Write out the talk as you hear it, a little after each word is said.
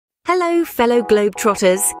Hello, fellow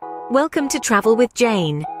Globetrotters. Welcome to Travel with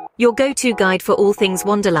Jane, your go-to guide for all things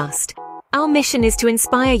wanderlust. Our mission is to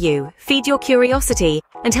inspire you, feed your curiosity,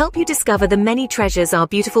 and help you discover the many treasures our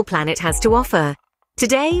beautiful planet has to offer.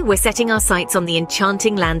 Today, we're setting our sights on the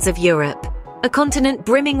enchanting lands of Europe, a continent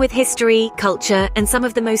brimming with history, culture, and some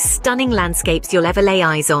of the most stunning landscapes you'll ever lay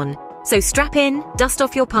eyes on. So strap in, dust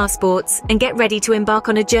off your passports, and get ready to embark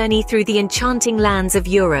on a journey through the enchanting lands of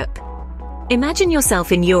Europe. Imagine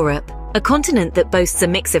yourself in Europe, a continent that boasts a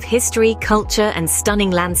mix of history, culture, and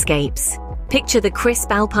stunning landscapes. Picture the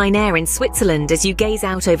crisp alpine air in Switzerland as you gaze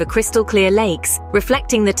out over crystal-clear lakes,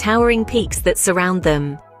 reflecting the towering peaks that surround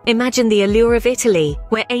them. Imagine the allure of Italy,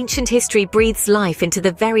 where ancient history breathes life into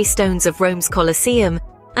the very stones of Rome's Colosseum,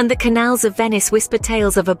 and the canals of Venice whisper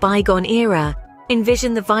tales of a bygone era.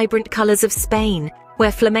 Envision the vibrant colors of Spain,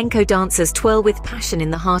 where flamenco dancers twirl with passion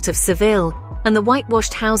in the heart of Seville, and the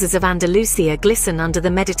whitewashed houses of Andalusia glisten under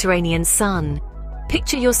the Mediterranean sun.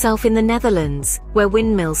 Picture yourself in the Netherlands, where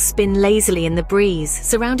windmills spin lazily in the breeze,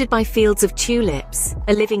 surrounded by fields of tulips,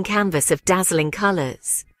 a living canvas of dazzling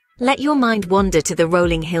colors. Let your mind wander to the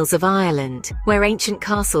rolling hills of Ireland, where ancient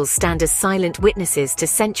castles stand as silent witnesses to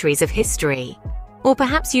centuries of history. Or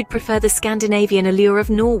perhaps you'd prefer the Scandinavian allure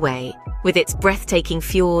of Norway, with its breathtaking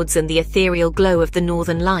fjords and the ethereal glow of the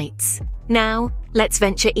Northern Lights. Now, let's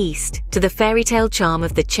venture east to the fairy tale charm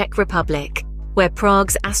of the Czech Republic, where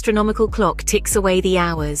Prague's astronomical clock ticks away the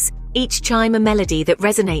hours, each chime a melody that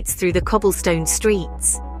resonates through the cobblestone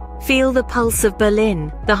streets. Feel the pulse of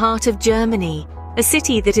Berlin, the heart of Germany, a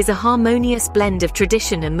city that is a harmonious blend of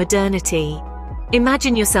tradition and modernity.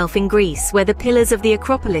 Imagine yourself in Greece, where the pillars of the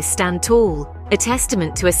Acropolis stand tall, a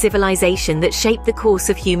testament to a civilization that shaped the course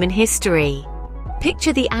of human history.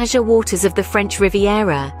 Picture the azure waters of the French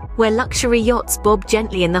Riviera, where luxury yachts bob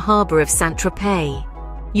gently in the harbor of Saint-Tropez.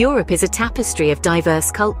 Europe is a tapestry of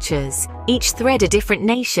diverse cultures, each thread a different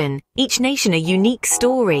nation, each nation a unique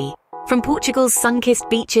story. From Portugal's sun-kissed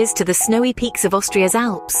beaches to the snowy peaks of Austria's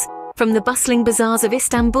Alps, from the bustling bazaars of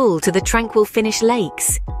Istanbul to the tranquil Finnish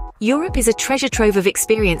lakes, Europe is a treasure trove of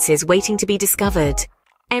experiences waiting to be discovered.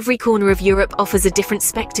 Every corner of Europe offers a different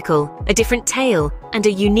spectacle, a different tale, and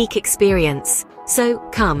a unique experience. So,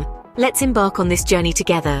 come, let's embark on this journey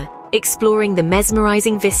together, exploring the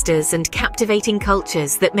mesmerizing vistas and captivating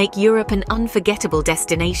cultures that make Europe an unforgettable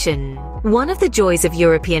destination. One of the joys of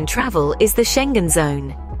European travel is the Schengen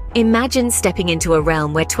Zone. Imagine stepping into a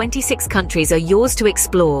realm where 26 countries are yours to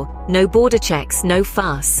explore, no border checks, no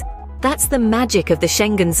fuss. That's the magic of the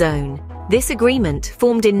Schengen Zone. This agreement,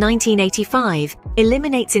 formed in 1985,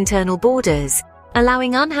 eliminates internal borders,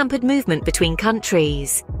 allowing unhampered movement between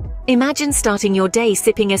countries. Imagine starting your day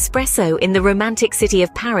sipping espresso in the romantic city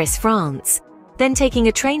of Paris, France, then taking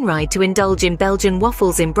a train ride to indulge in Belgian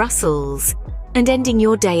waffles in Brussels, and ending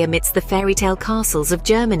your day amidst the fairy tale castles of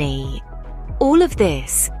Germany. All of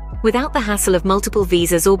this, without the hassle of multiple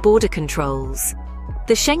visas or border controls.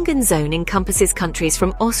 The Schengen Zone encompasses countries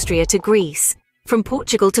from Austria to Greece, from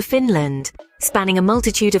Portugal to Finland, spanning a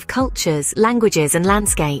multitude of cultures, languages, and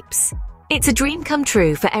landscapes. It's a dream come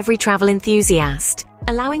true for every travel enthusiast,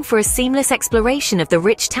 allowing for a seamless exploration of the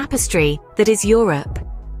rich tapestry that is Europe.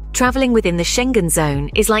 Traveling within the Schengen Zone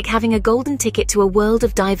is like having a golden ticket to a world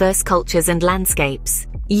of diverse cultures and landscapes.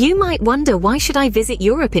 You might wonder, why should I visit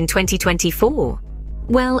Europe in 2024?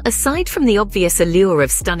 Well, aside from the obvious allure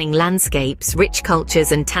of stunning landscapes, rich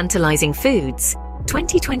cultures, and tantalizing foods,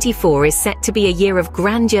 2024 is set to be a year of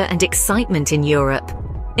grandeur and excitement in Europe.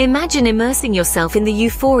 Imagine immersing yourself in the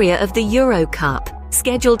euphoria of the Euro Cup,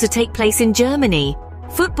 scheduled to take place in Germany.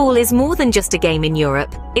 Football is more than just a game in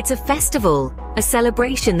Europe. It's a festival, a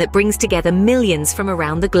celebration that brings together millions from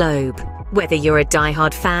around the globe. Whether you're a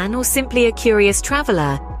die-hard fan or simply a curious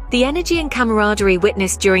traveler, the energy and camaraderie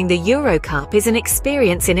witnessed during the Euro Cup is an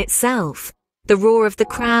experience in itself. The roar of the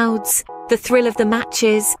crowds, the thrill of the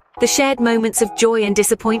matches, the shared moments of joy and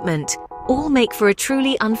disappointment, all make for a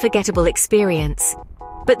truly unforgettable experience.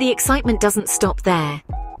 But the excitement doesn't stop there.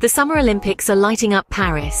 The Summer Olympics are lighting up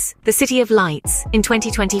Paris, the City of Lights, in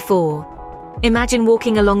 2024. Imagine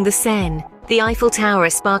walking along the Seine, the Eiffel Tower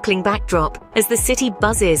a sparkling backdrop, as the city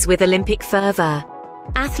buzzes with Olympic fervor.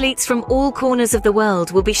 Athletes from all corners of the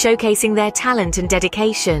world will be showcasing their talent and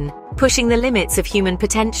dedication, pushing the limits of human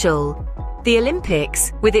potential. The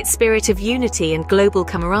Olympics, with its spirit of unity and global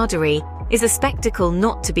camaraderie, is a spectacle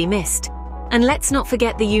not to be missed. And let's not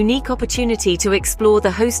forget the unique opportunity to explore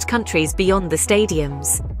the host countries beyond the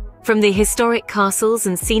stadiums. From the historic castles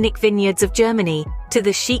and scenic vineyards of Germany to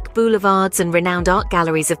the chic boulevards and renowned art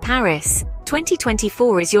galleries of Paris,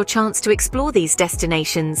 2024 is your chance to explore these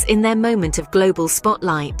destinations in their moment of global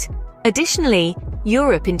spotlight. Additionally,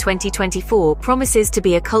 Europe in 2024 promises to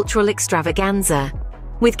be a cultural extravaganza.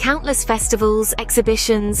 With countless festivals,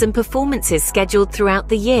 exhibitions, and performances scheduled throughout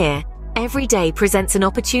the year, every day presents an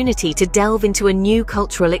opportunity to delve into a new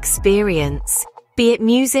cultural experience. Be it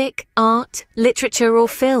music, art, literature, or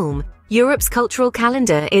film, Europe's cultural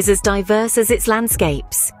calendar is as diverse as its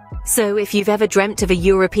landscapes. So if you've ever dreamt of a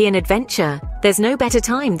European adventure, there's no better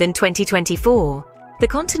time than 2024. The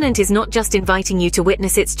continent is not just inviting you to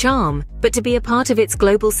witness its charm, but to be a part of its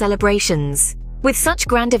global celebrations. With such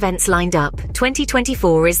grand events lined up,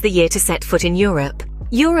 2024 is the year to set foot in Europe.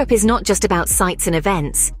 Europe is not just about sights and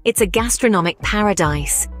events, it's a gastronomic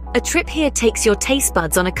paradise. A trip here takes your taste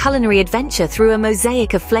buds on a culinary adventure through a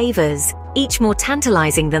mosaic of flavors, each more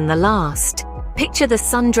tantalizing than the last. Picture the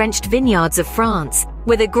sun-drenched vineyards of France,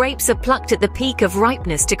 where the grapes are plucked at the peak of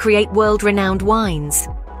ripeness to create world-renowned wines.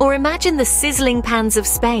 Or imagine the sizzling pans of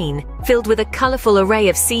Spain, filled with a colorful array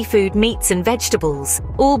of seafood, meats, and vegetables,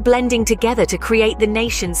 all blending together to create the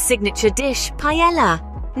nation's signature dish, paella.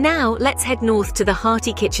 Now, let's head north to the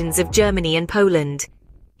hearty kitchens of Germany and Poland.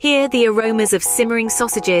 Here, the aromas of simmering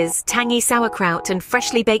sausages, tangy sauerkraut, and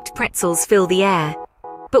freshly baked pretzels fill the air.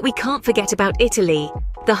 But we can't forget about Italy,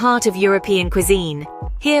 the heart of European cuisine.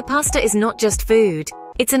 Here, pasta is not just food.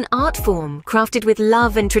 It's an art form crafted with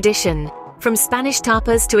love and tradition. From Spanish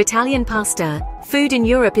tapas to Italian pasta, food in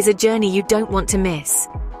Europe is a journey you don't want to miss.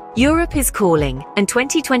 Europe is calling, and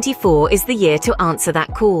 2024 is the year to answer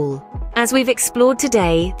that call. As we've explored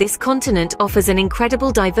today, this continent offers an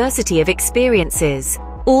incredible diversity of experiences,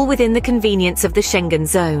 all within the convenience of the Schengen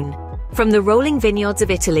zone. From the rolling vineyards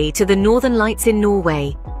of Italy to the northern lights in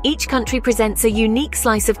Norway, each country presents a unique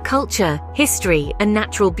slice of culture, history, and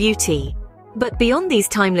natural beauty. But beyond these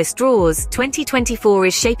timeless draws, 2024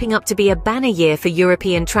 is shaping up to be a banner year for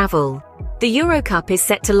European travel. The Euro Cup is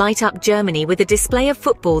set to light up Germany with a display of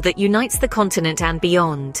football that unites the continent and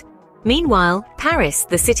beyond. Meanwhile, Paris,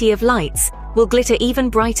 the City of Lights, will glitter even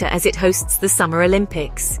brighter as it hosts the Summer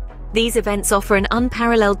Olympics. These events offer an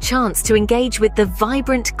unparalleled chance to engage with the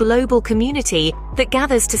vibrant global community that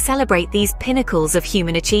gathers to celebrate these pinnacles of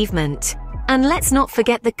human achievement. And let's not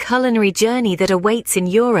forget the culinary journey that awaits in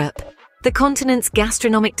Europe. The continent's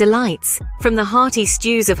gastronomic delights, from the hearty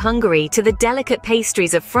stews of Hungary to the delicate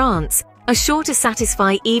pastries of France, are sure to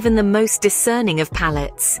satisfy even the most discerning of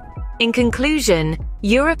palates. In conclusion,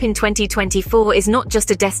 Europe in 2024 is not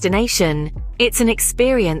just a destination, it's an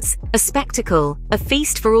experience, a spectacle, a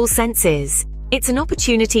feast for all senses. It's an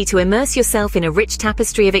opportunity to immerse yourself in a rich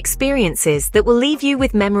tapestry of experiences that will leave you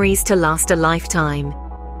with memories to last a lifetime.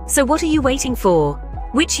 So what are you waiting for?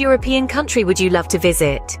 Which European country would you love to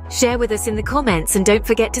visit? Share with us in the comments and don't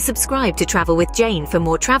forget to subscribe to Travel with Jane for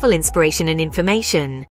more travel inspiration and information.